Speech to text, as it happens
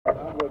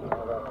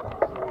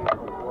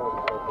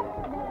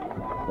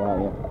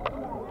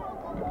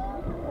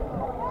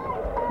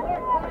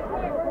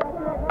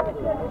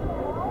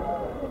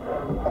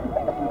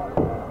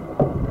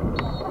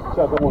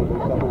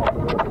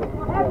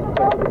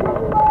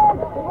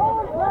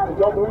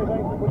do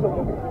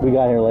anything? We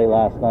got here late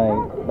last night,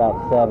 about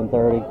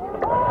 7:30.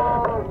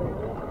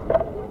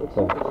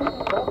 So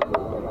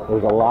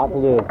there's a lot to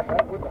do.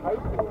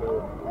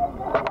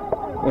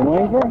 In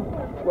Williamsburg?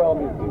 Well,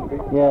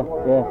 yeah.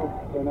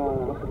 And I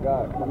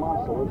forgot. My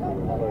mom still lives here,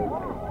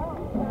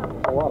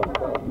 so a lot of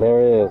stuff.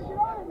 There is.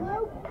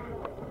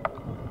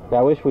 Yeah,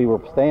 I wish we were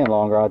staying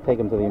longer. I'd take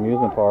them to the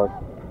amusement park.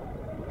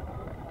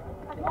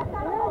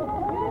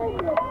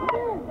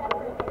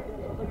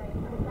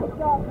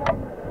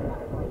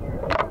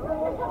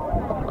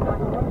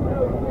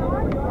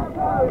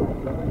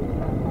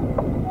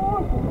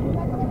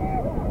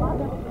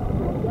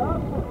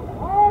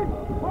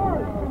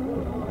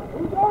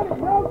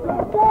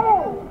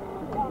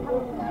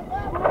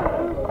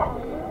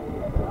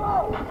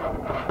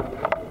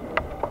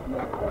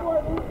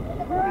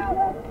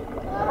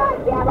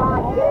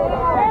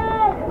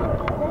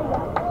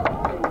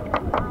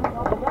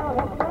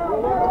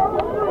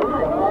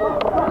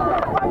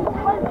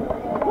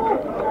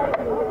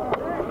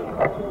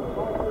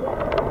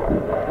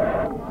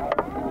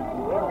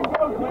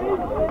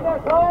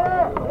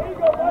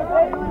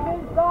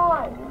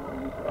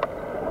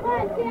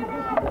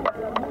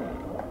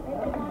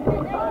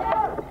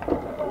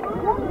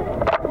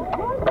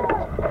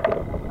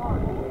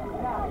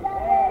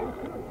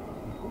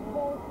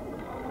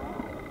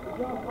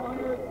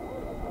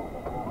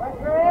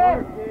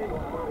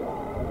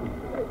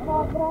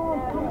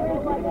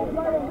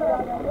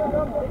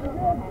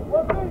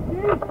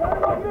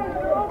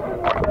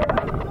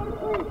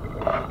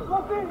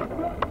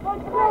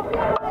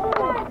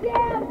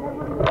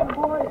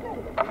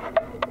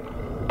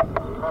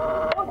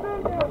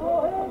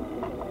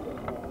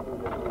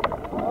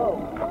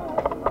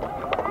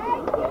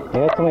 They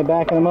had somebody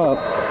backing them up.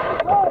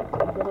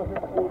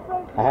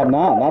 I have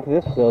not to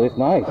this facility. It's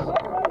nice.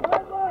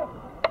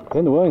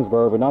 Been to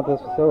Williamsburg, but not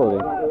this facility.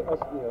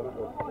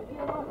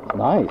 It's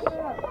nice.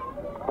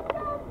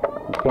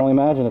 I can only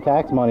imagine the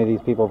tax money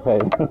these people pay.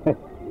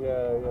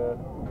 Yeah.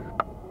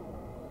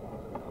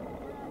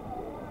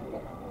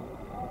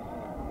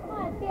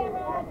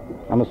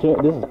 I'm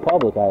assuming this is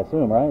public, I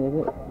assume, right? Is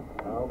it?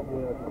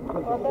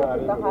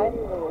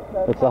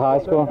 It's the high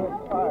school?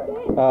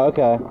 Oh,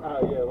 okay.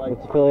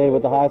 It's affiliated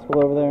with the high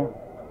school over there?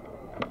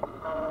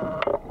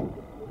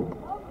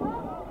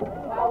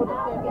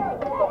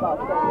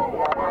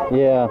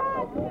 Yeah.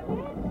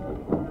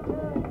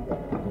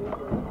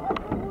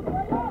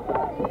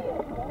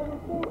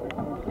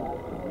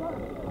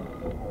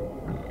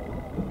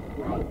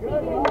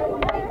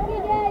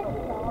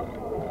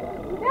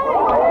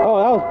 Oh,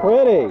 that was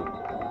pretty.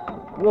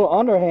 A little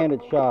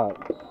underhanded shot.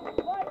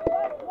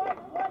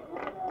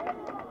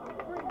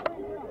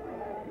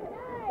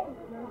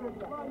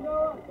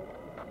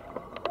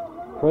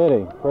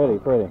 Pretty.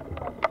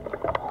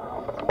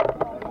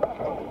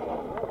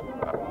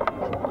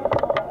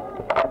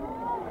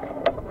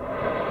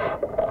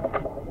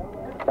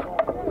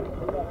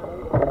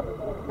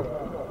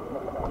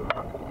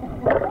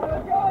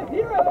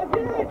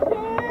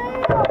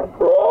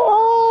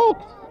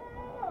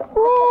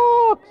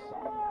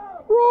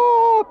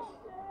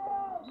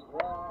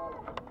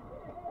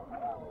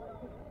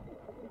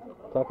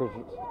 Tucker's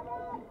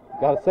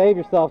got to save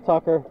yourself,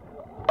 Tucker.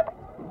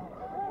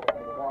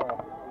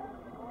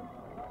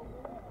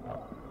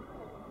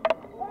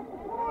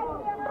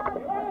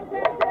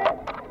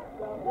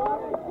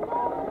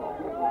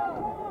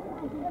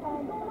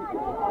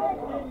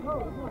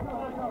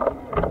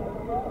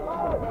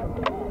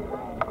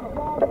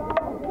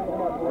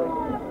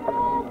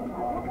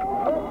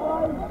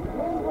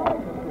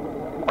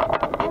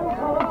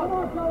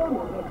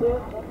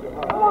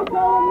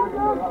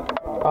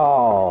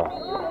 Oh,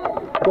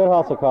 good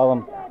hustle,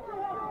 Cullum.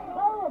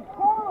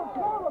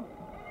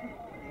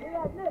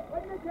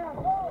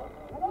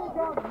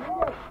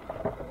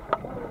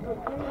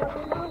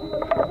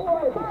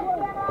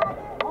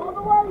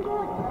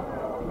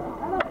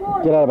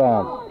 Get out of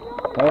bounds.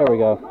 There we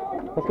go.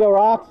 Let's go,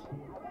 Rocks.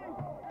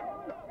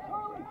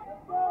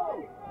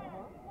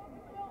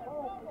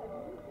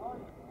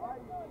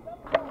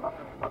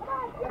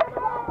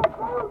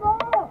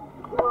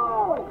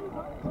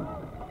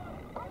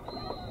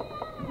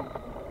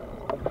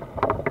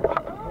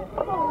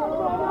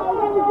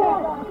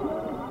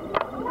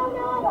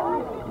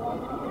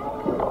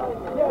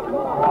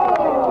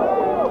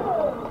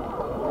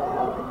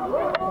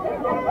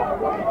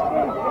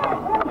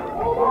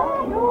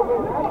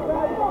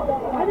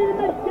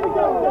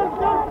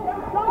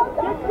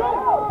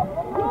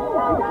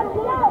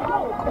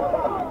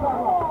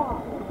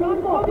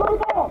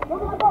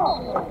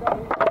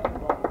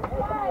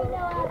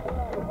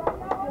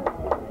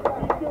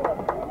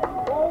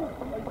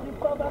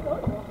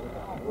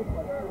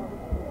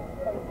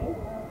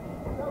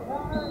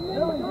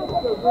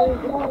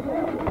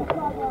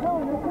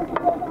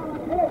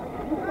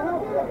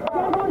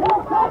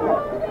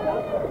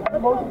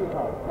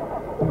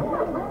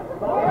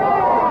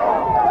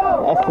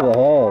 That's to the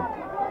head.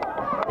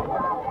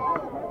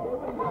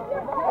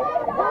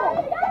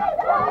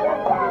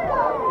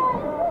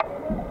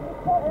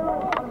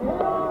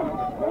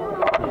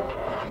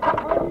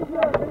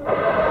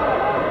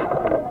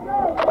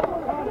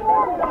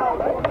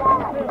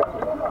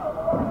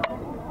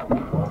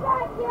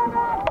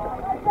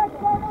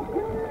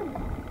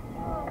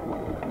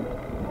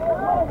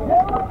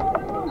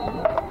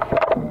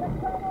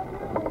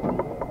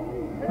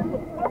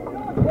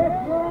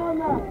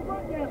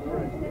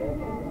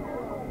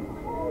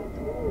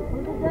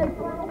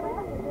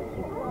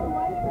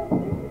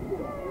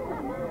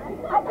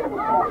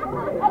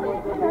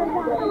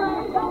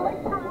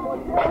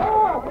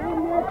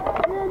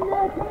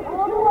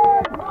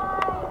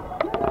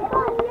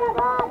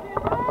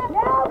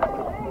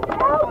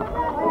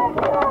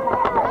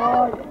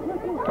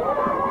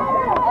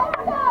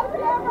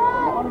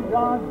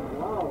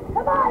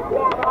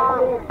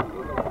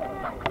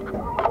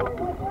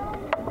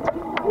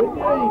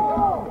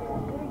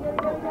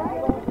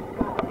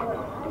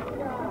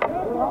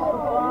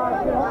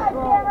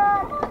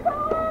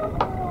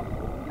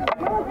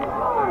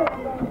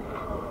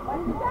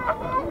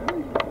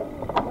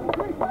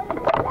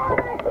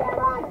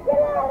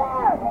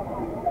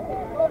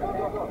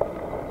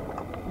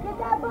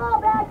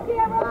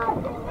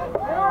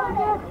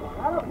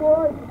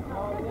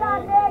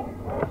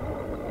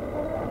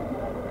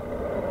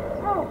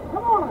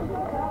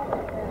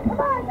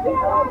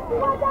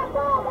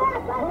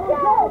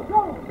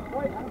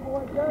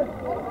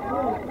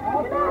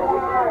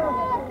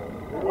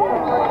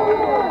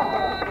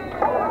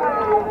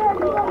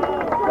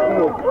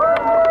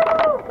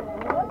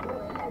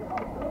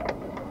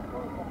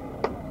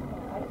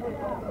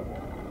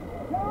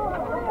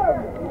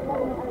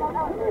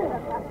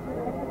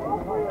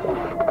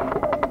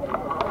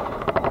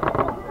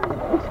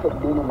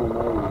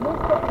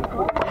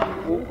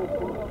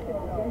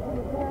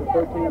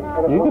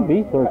 You could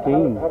be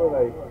 13. How do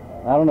they?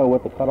 I don't know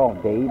what the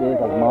cutoff date is,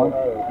 like month,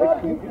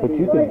 but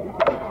you could.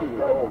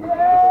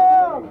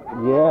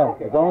 Yeah,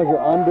 as long as you're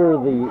under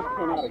the.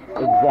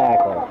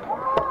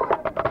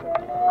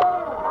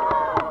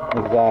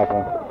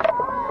 Exactly.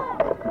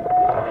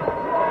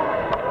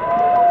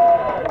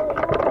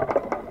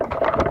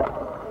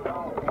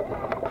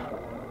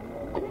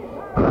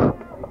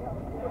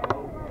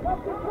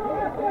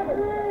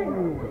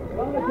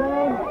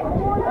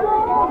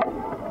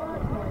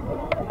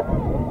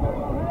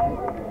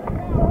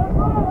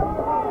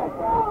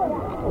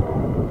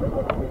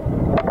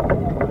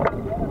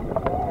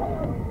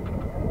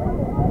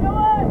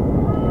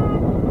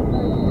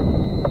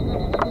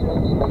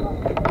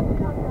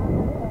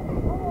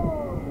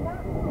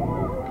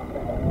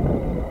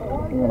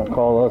 You want to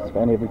call us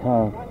any every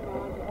time.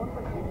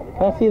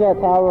 Can I see that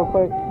towel real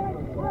quick?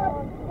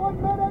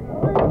 1 minute.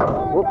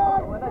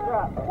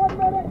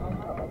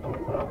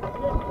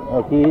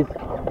 Oh, keys? I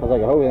was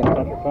like, I hope you didn't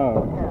touch your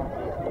phone.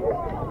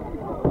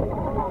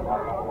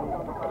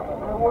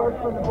 No word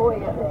from the boy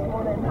yet this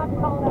morning.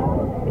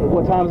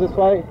 What time is this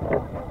flight? I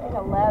think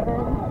 11.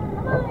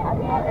 It's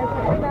an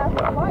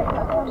international flight.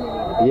 That's when you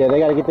need to Yeah, they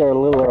got to get there a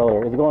little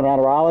earlier. Is he going around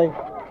to Raleigh?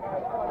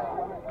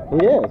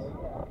 He is.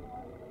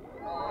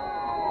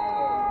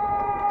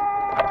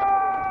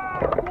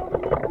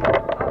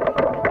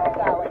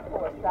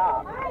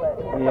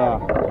 Yeah.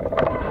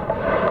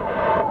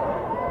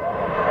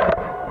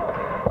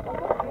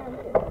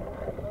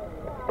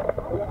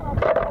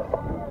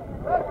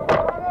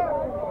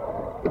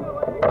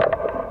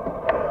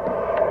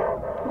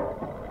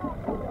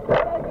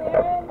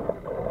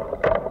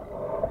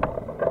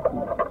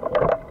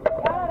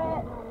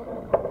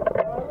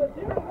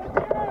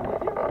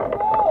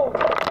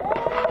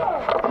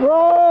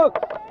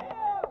 Brooks!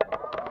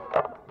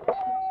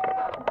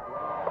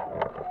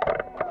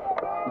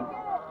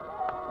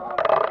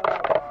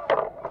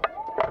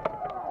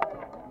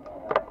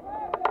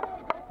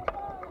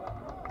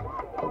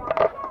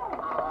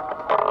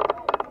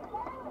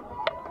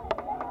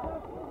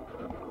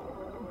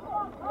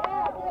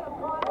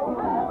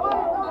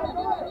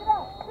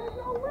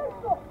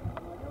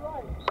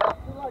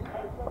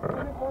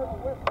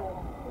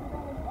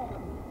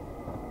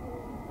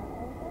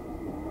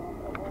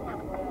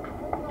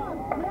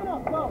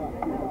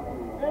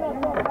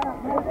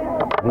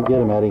 You get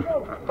him, Eddie. I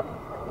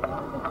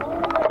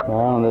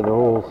don't know the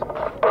rules.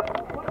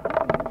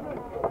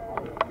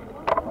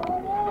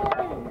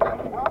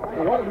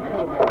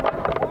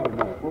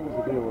 What was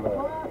the deal with that?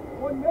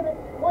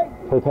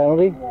 For the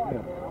penalty? Yeah.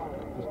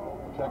 Just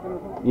checking or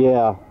something?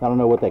 Yeah, I don't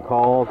know what they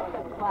called.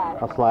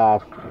 A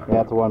slash.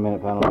 Yeah, it's a 1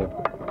 minute penalty.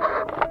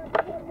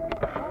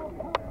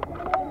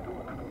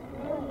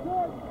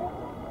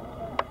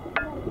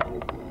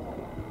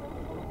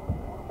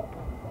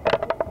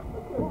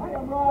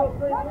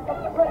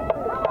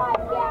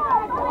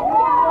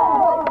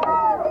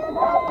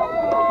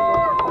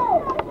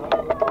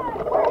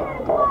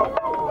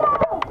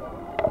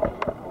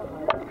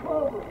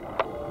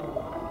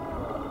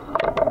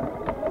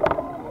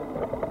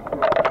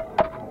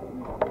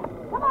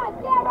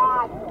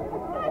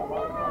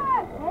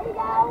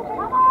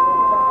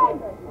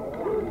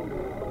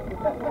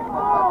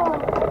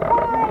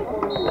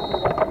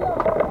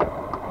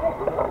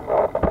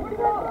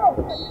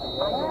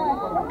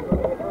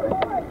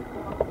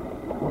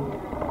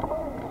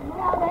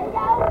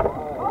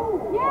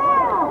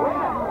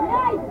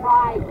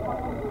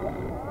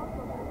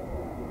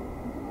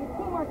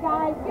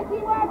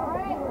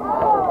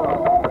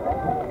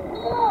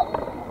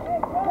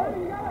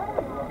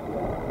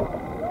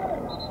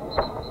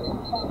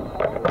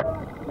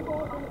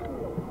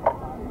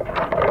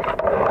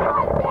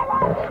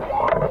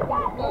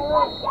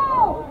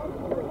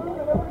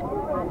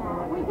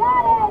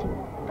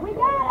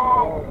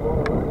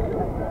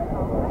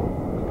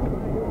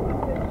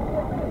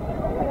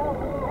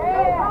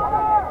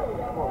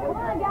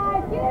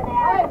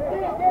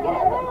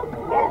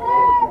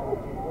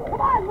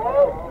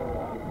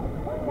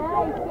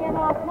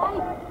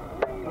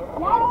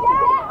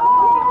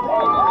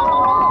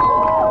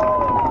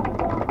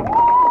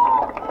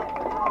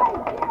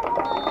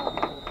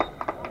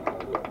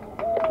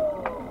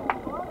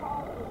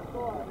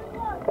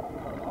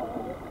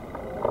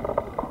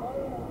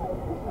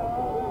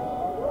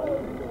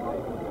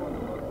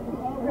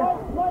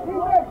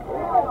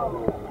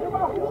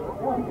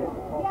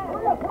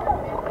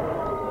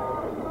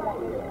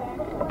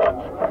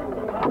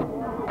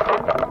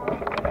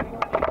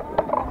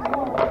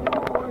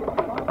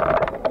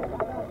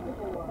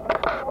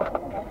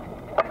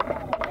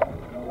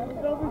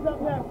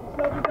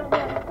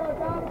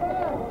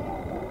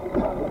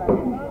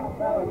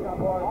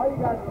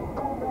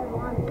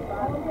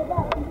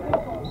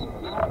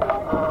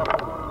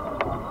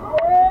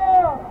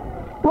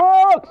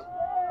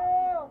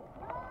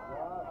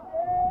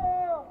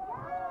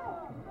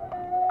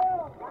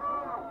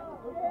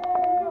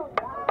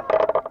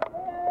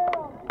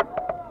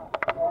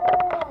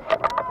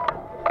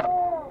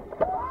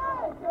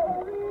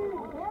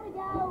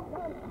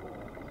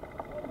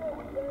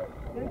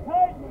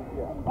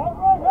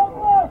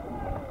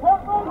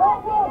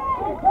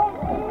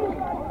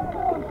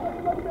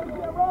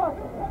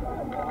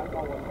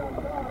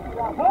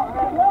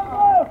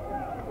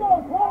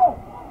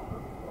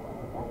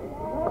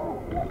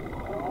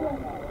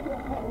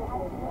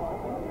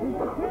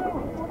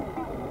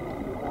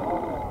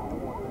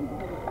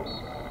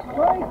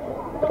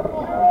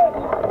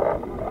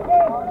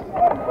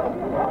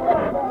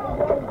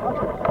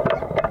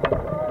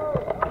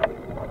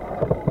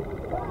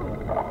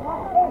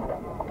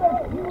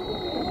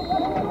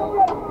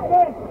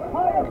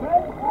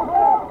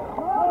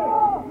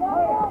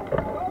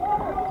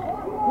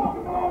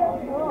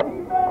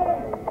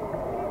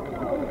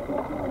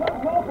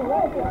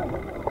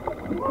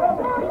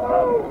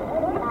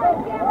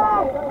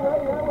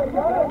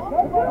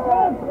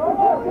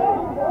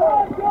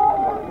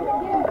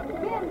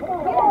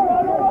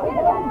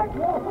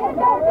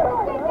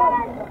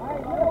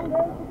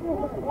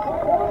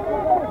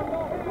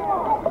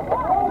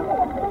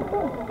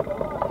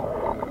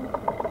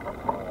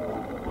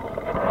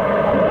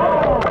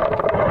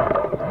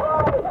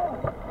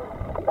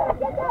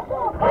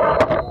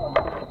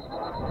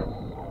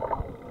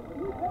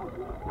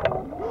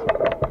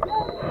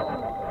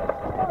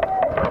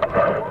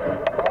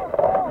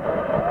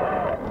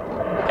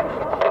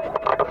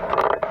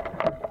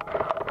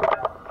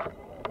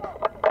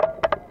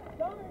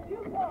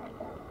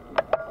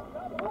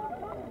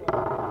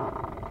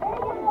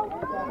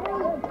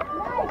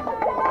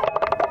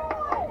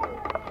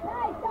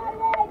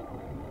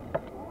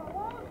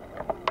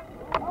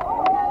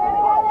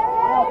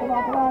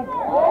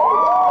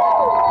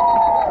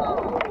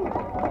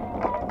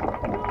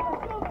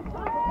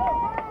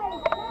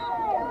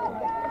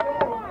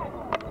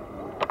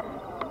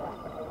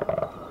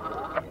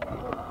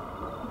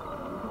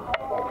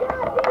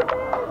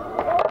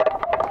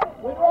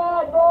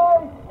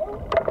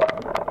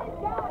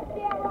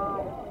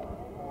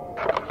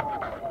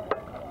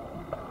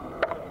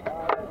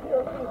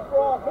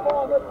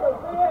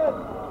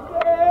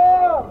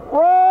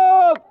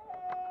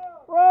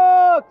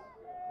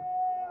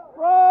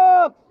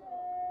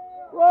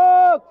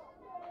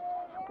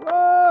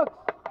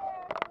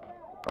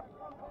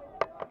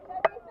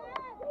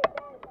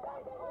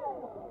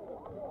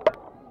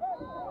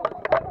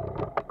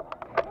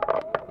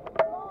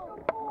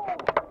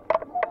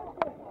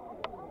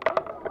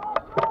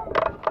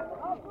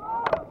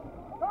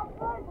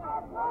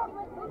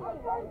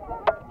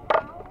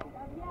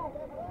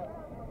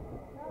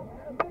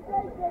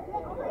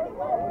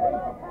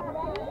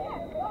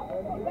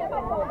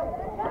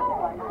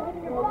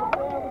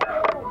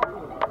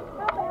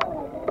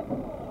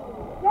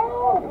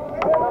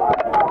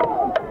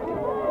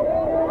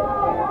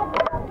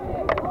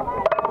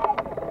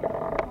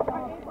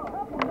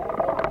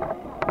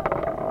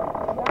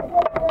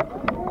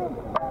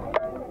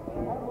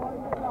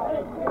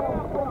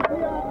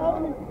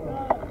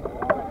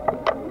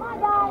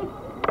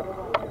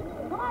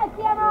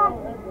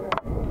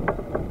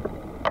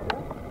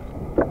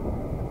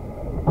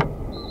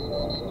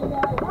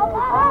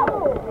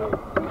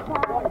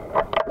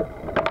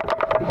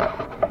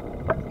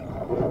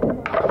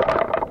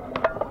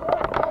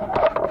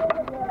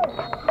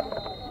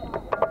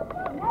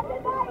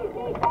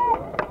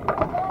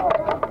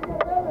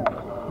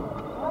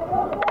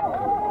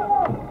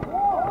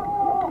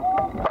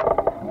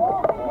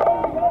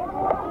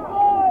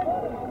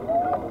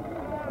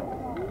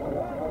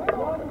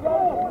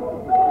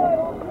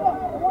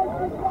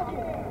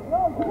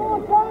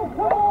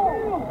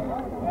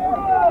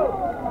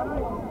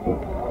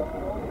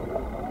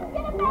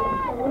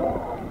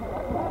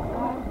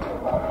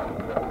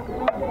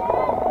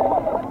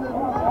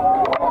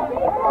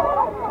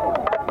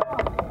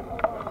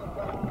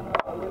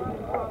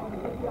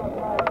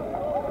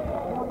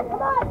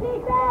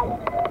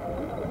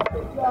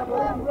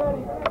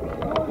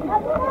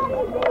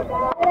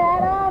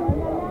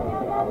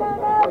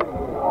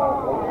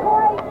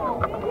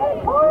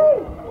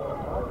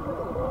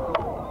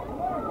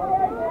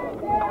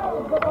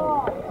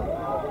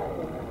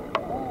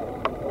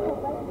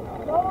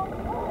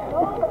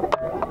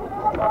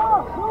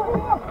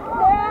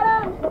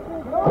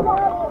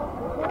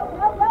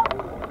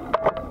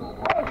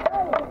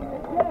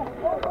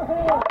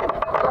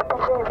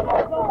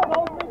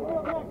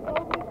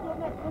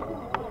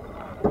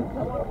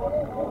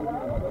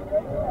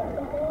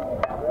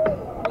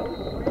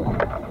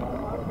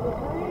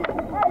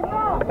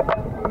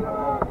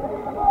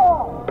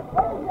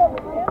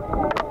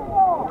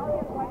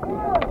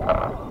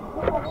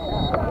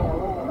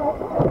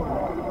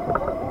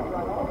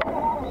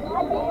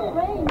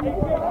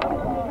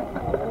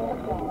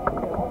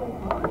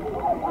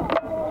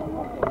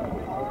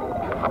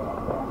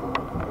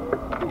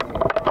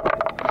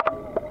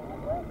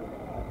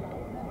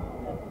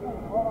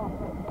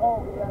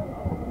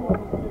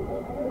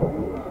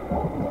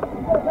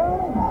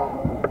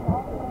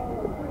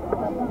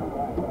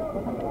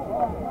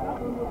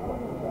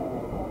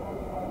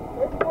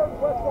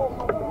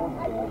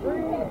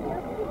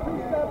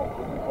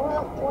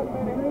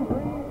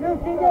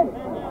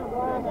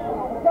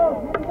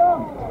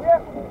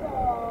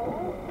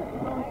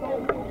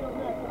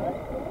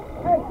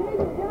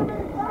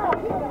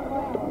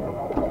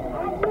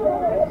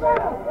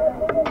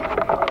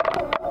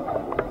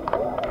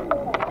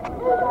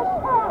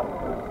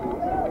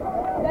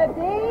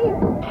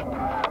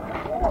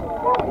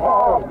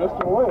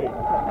 Mr. Lee.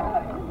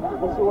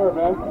 What's the word,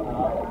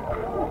 man?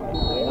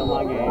 Ain't on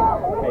my game.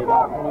 Hey,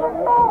 Doc.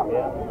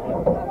 Yeah.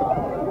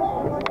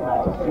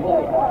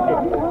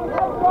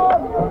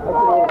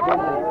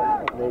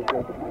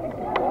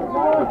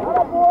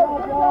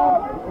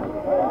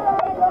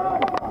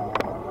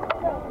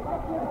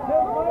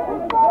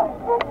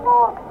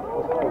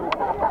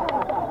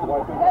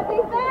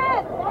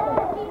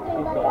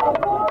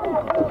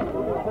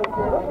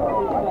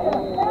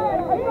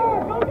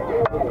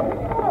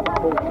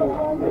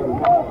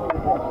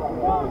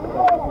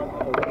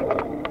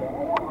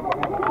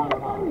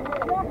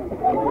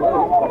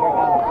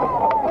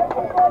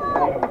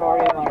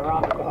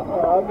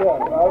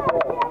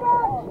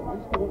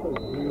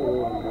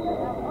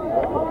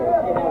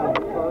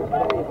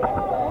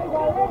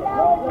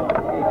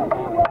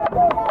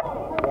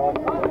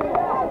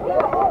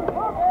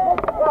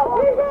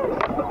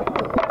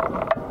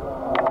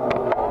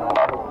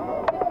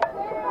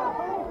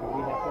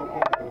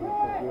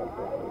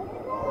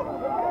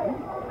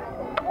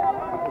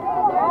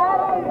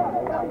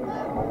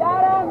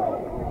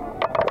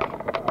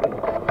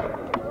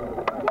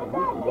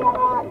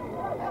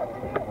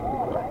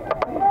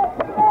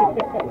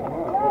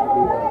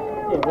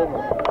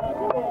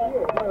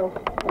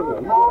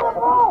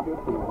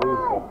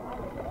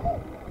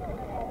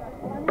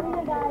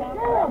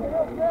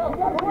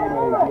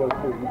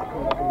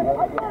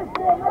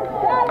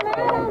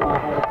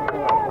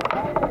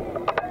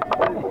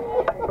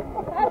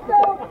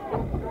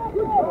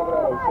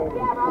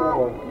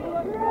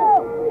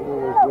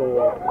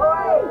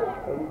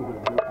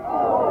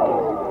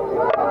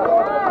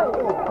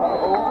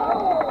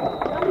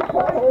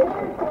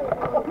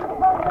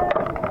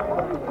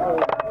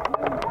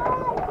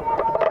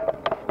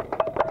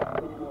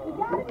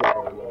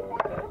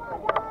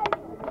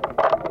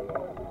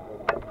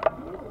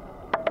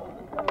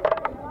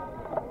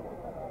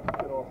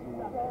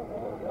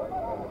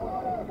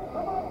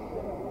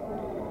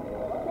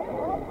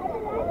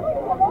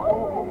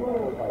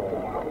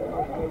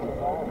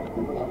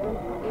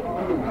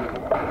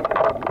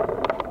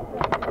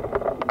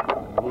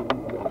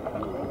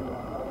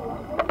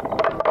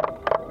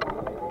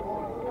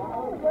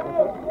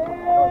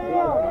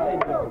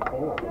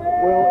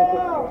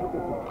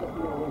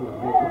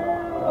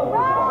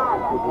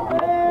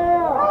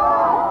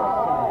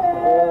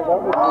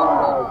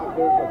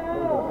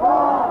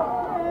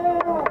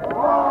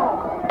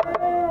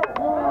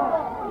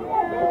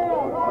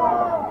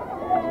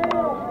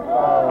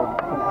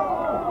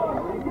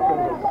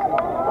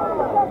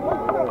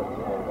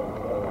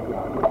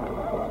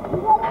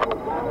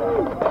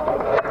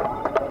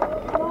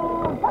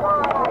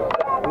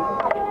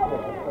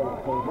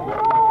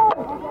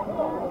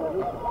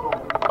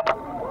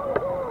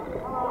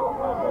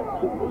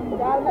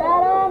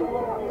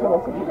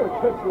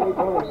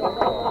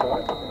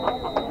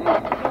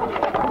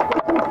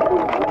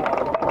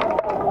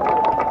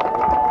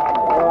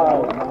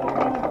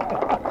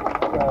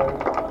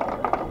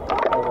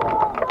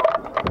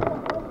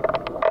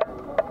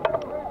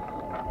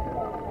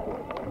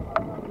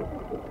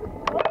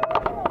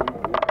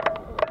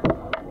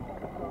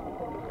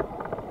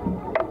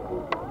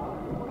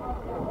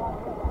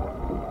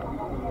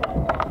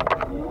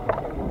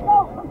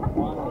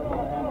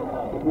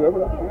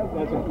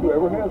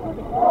 Whoever has it,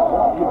 you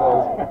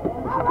know,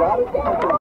 if you got it.